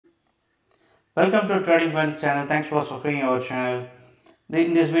Welcome to Trading Wealth channel. Thanks for subscribing our channel.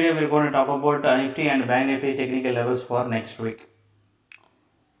 In this video, we're going to talk about Nifty and Bank Nifty technical levels for next week.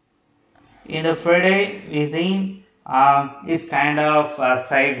 In the Friday, we seen is kind of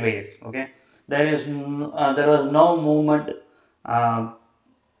sideways. Okay, there was no movement uh,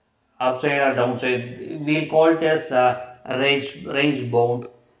 upside or downside. We'll call it as range bound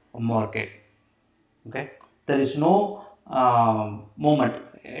market. Okay, there is no movement.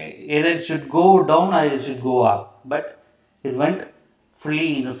 Either it should go down or it should go up, but it went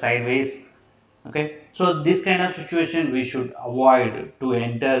fully in the sideways. Okay, so this kind of situation we should avoid to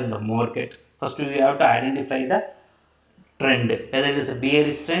enter in the market. First we have to identify the trend, whether it is a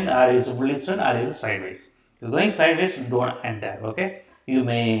bearish trend or it is a bullish trend or it is sideways. If you're going sideways, don't enter. Okay, you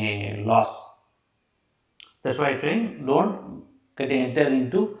may lose. That's why I'm saying don't get enter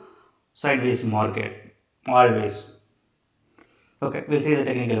into sideways market always. Okay, we'll see the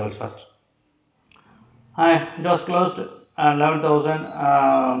technical levels first. It was closed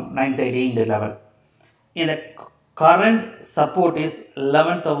 11,930 in the level. In the current support is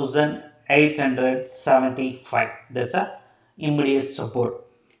 11,875. That's a immediate support.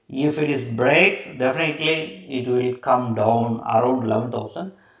 If it is breaks, definitely it will come down around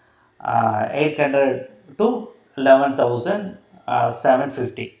 11,800 to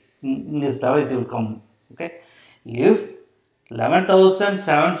 11,750. In this level it will come. Okay, if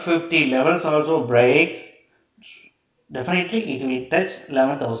 11,750 levels also breaks, definitely it will touch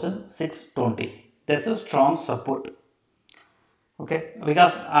 11,620. That's a strong support. Okay,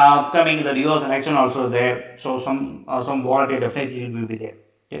 because upcoming the US election also there, so some volatility definitely will be there.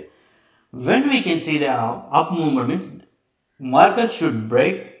 Okay, when we can see the up movement means market should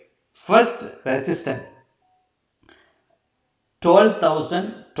break first resistance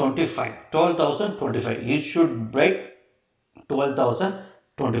 12,025. It should break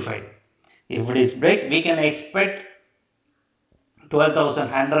 12,025. If it is break, we can expect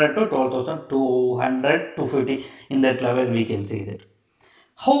 12,100 to 12,200 to 50. In that level we can see that.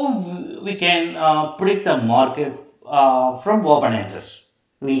 How we can predict the market from open interest?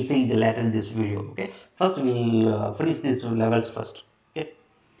 We'll see the later in this video. Okay, first we'll finish these levels first. Okay,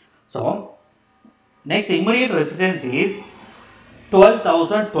 so next immediate resistance is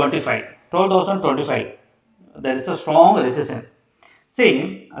 12,025. That is a strong resistance.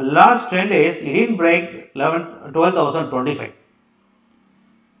 See, last 10 days it didn't break 12,025.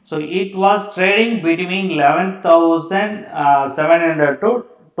 So it was trading between 11,700 to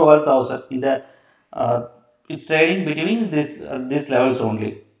 12,000. In the it's trading between these levels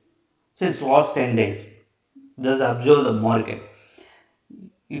only since last 10 days. Just observe the market.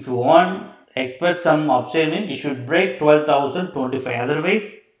 If you want expect some upside, you should break 12,025.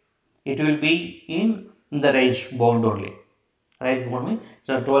 Otherwise, it will be in the range bound only. Right bound means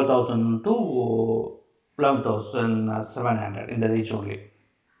so 12,000 to 11,700 in the range only.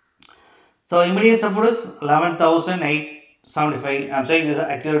 So immediate support is 11,875. I'm saying these are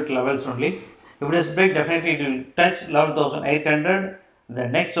accurate levels only. If it is break, definitely it will touch 11,800. The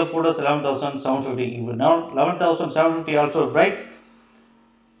next support is 11,750. If now 11,750 also breaks,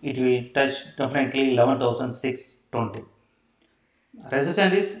 it will touch definitely 11,620.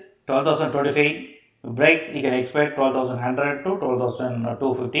 Resistance is 12,025. Breaks, you can expect 12,100 to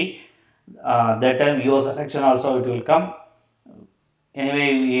 12,250. That time US election also it will come.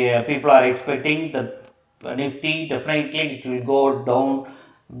 Anyway, people are expecting that Nifty definitely it will go down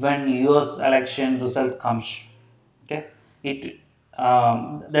when US election result comes. Okay, it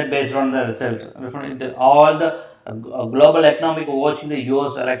that based on the result. All the global economic watching the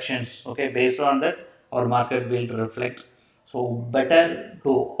US elections. Okay, based on that, our market will reflect. So better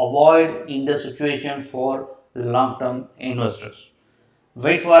to avoid in the situation for long-term investors.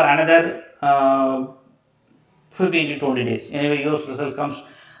 Wait for another 15 to 20 days. Anyway, US result comes.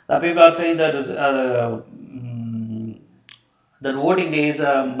 The people are saying that the voting day is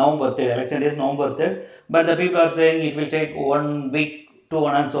November 3rd, election day is November 3rd, but the people are saying it will take 1 week to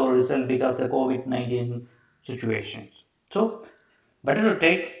announce our result because of the COVID-19 situations. So, better to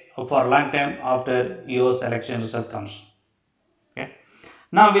take for a long time after US election result comes. Okay.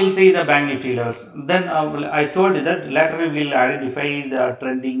 Now we'll see the bank nifty levels. Then I told you that later we will identify the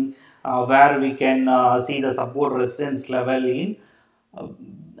trending where we can see the support resistance level in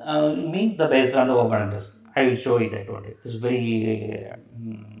mean the based on the open interest. I will show you that one day. This is very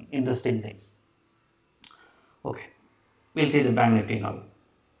interesting things. Okay, we'll see the bank nifty now.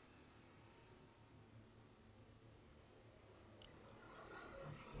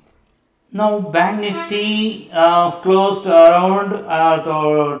 Now bank nifty closed around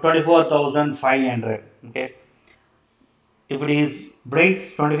so 24,500. Okay, if it is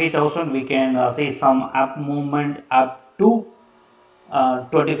breaks 25,000, we can see some up movement up to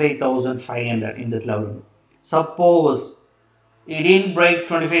 25,500 in that level. Suppose it didn't break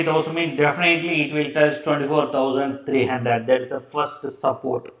 25,000, means definitely it will touch 24,300. That is the first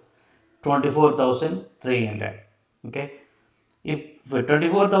support, 24,300. Okay. If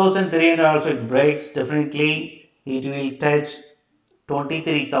 24,300 also it breaks, definitely it will touch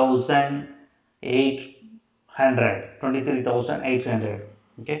 23,800. 23,800.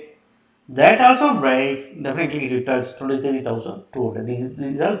 Okay. That also breaks, definitely it will touch 23,200.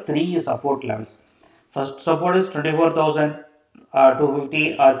 These are three support levels. First support is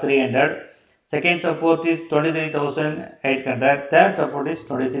 24,250 or 300. Second support is 23,800. Third support is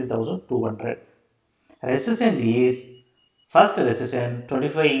 23,200. Resistance is first resistance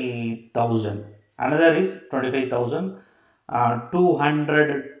 25,000. Another is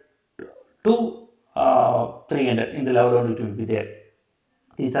 25,200 to 300. In the level only it will be there.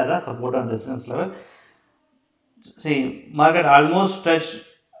 These are the support and resistance level. See, market almost touched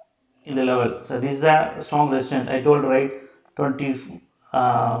in the level. So this is a strong resistance. I told right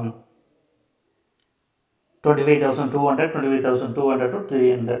 25,200, 25,200 to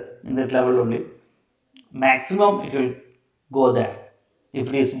 300 in that level only. Maximum it will go there if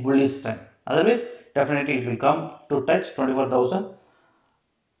it is bullish time. Otherwise, definitely it will come to touch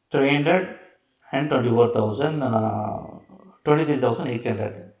 24,300 and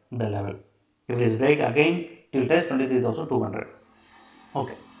 23,800 in the level. If it is break again, it will touch 23,200.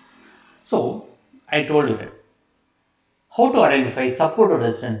 Okay. So, I told you that how to identify support or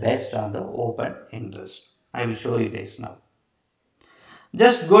resistance based on the open interest. I will show you guys now.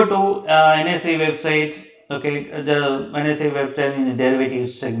 Just go to NSE website. Okay, the NSE website in the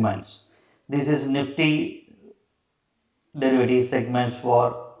derivatives segments. This is Nifty derivatives segments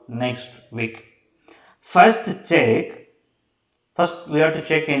for next week. First check. First we have to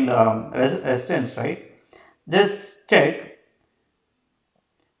check in resistance, right? Just check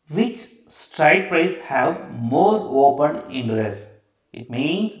which strike price have more open interest. It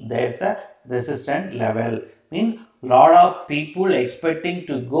means there's a resistance level. Means lot of people expecting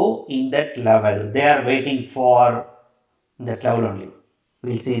to go in that level. They are waiting for that level only.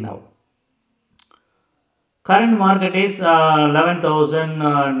 We'll see now. Current market is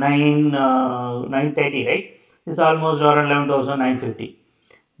 11,930, right? It's almost around 11,950.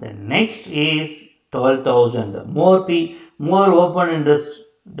 The next is 12,000. More open interest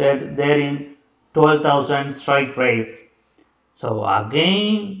that there in 12,000 strike price. So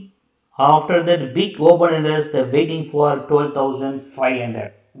again, after that big open interest, they're waiting for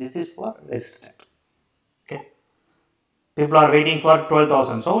 12,500. This is for resistance. Okay. People are waiting for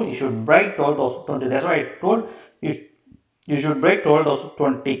 12,000. So you should break 12,020. That's why I told if you should break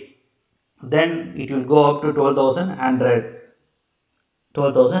 12,020. Then it will go up to 12,100.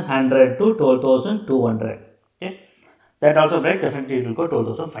 12,100 to 12,200. Okay. That also break, definitely it will go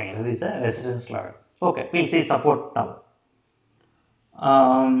 12,500. This is the resistance level. Okay. We'll see support now.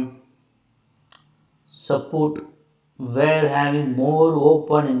 Support where having more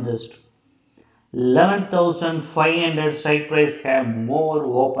open interest. 11,500 strike price have more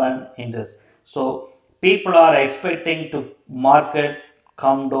open interest. So people are expecting to market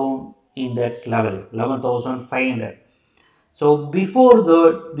come down in that level 11,500. So before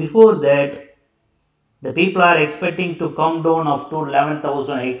that the people are expecting to come down up to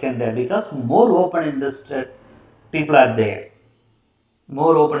 11,800 because more open interest people are there.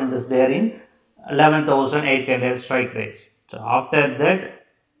 More open interest there in 11,800 strike price. So after that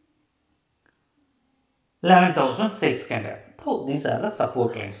 11,600. So these are the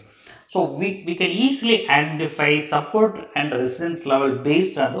support lines. So we can easily identify support and resistance level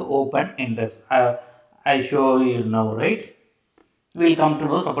based on the open interest. I show you now, right? We'll come to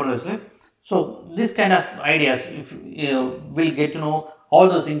know support and resistance. So this kind of ideas, if we'll get to know all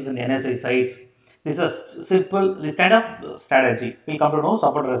those things in the NSI sites. This is simple, this kind of strategy. We'll come to know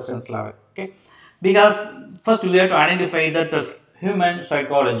support resistance level. Okay, because first we have to identify that human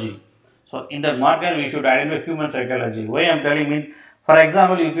psychology. So in the market, we should identify human psychology. Why I am telling mean, for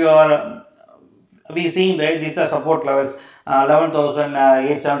example, if you are, we see right, these are support levels,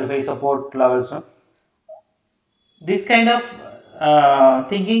 11,875 support levels. This kind of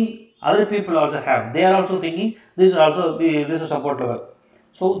thinking other people also have. They are also thinking this is also this is support level.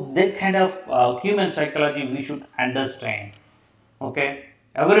 So that kind of human psychology we should understand. Okay.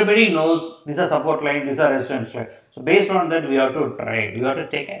 Everybody knows these are support line, these are resistance line. So based on that, we have to trade. You have to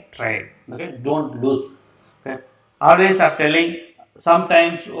take a trade. Okay, don't lose. Okay, always I'm telling.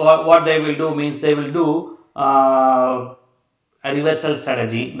 Sometimes what they will do means they will do a reversal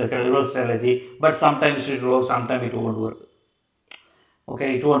strategy, the reverse strategy. But sometimes it will work, sometimes it won't work.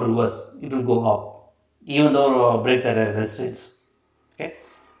 okay, it won't reverse, it will go up even though break the resistance. Okay,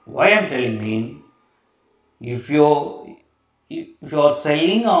 why I'm telling mean, if you are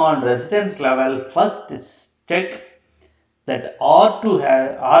selling on resistance level, first check that R2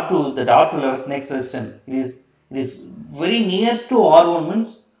 has R2, that R2 level next resistance it is very near to R1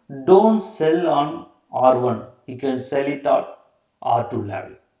 means don't sell on R1. You can sell it at R2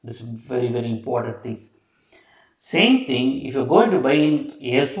 level. This is very important things. Same thing, if you're going to buy in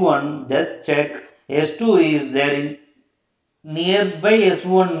S1, just check S2 is there in nearby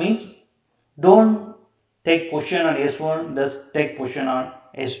S1 means don't take position on S1, just take position on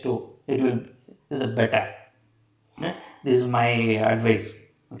S2. It will is better. Okay? This is my advice.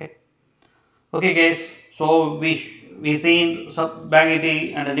 Okay. Okay, guys. So we seen Bank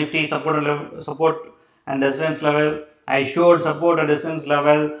Nifty and the Nifty support and resistance level. I showed support and resistance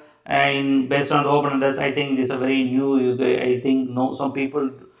level and based on the open interest. I think this is a very new. I think no, some people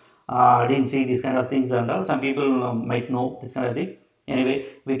didn't see these kind of things and all. Some people might know this kind of thing. Anyway,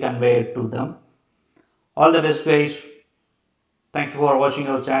 we convey it to them. All the best, guys. Thank you for watching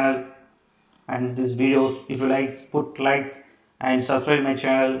our channel and these videos. If you like, put likes and subscribe my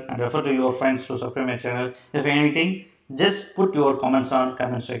channel and refer to your friends to subscribe my channel. If anything, just put your comments on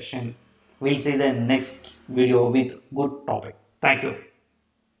comment section. We'll see the next video with good topic. Thank you.